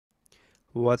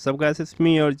What's up guys, it's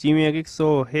me or Geek.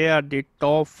 So here are the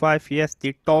top 5, yes,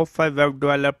 the top 5 web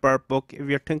developer book. If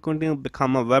you're thinking to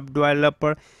become a web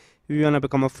developer, if you wanna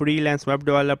become a freelance web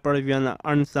developer, if you wanna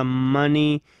earn some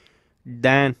money,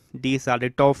 then these are the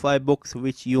top 5 books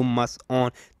which you must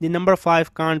own. The number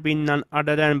 5 can't be none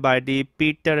other than by the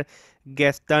Peter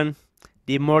Gaston,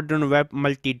 the modern web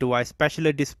multi-device.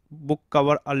 Especially this book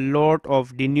cover a lot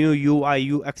of the new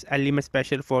UI UX elements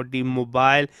special for the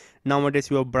mobile. Nowadays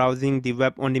you are browsing the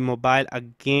web on the mobile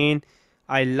again.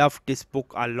 I love this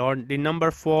book a lot. The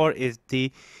number 4 is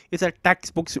it's a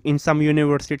textbook in some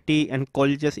university and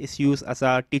colleges is used as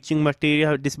a teaching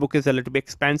material. This book is a little bit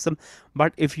expensive,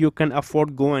 but if you can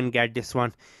afford, go and get this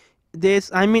one.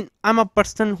 I'm a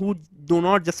person who do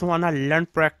not just want to learn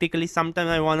practically. Sometimes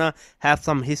I want to have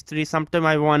some history, sometimes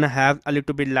I want to have a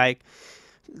little bit like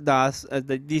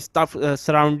the stuff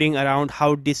surrounding around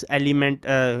how this element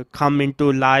come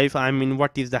into life. I mean,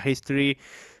 what is the history.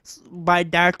 By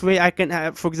that way I can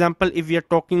have, for example, if we are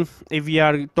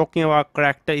talking about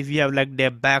character, if you have like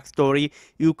their backstory,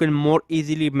 you can more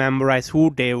easily memorize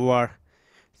who they were.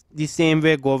 The same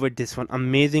way go with this one.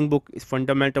 Amazing book is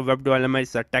fundamental web development.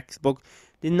 It's a textbook.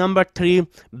 The number 3,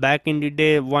 back in the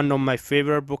day, one of my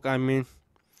favorite book. I mean,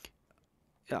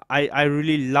 I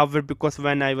really love it because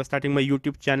when I was starting my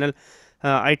YouTube channel,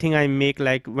 I think I make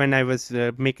like when I was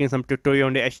making some tutorial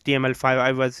on the HTML5,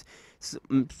 I was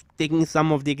taking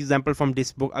some of the example from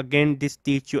this book. Again, this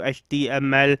teach you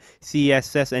HTML,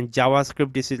 CSS and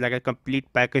JavaScript. This is like a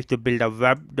complete package to build a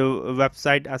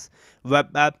website as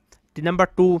web app. The number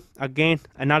 2, again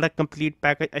another complete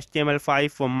package, HTML5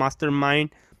 for mastermind.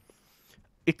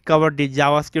 It covered the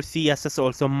JavaScript, CSS,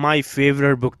 also my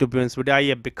favorite book, to be honest with you. I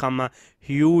have become a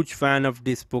huge fan of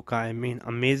this book. I mean,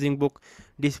 amazing book.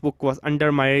 This book was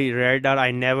under my radar.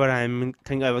 I never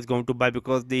think I was going to buy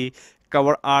because the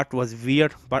cover art was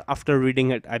weird, but after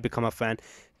reading it I become a fan.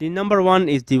 The number 1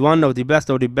 is the one of the best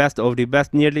of the best of the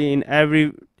best. Nearly in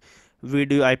every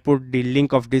video I put the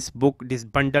link of this book, this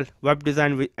bundle, web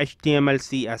design with HTML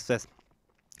CSS.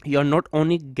 You're not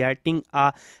only getting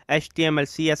a HTML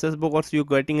CSS book, also you're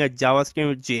getting a JavaScript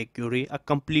with jQuery, a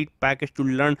complete package to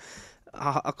learn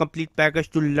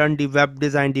the web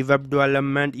design, the web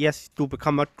development. Yes, to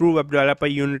become a true web developer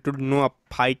you need to know a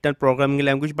Python programming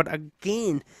language, but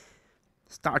again,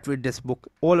 start with this book.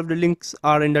 All of the links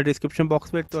are in the description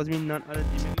box. Where it was me, none other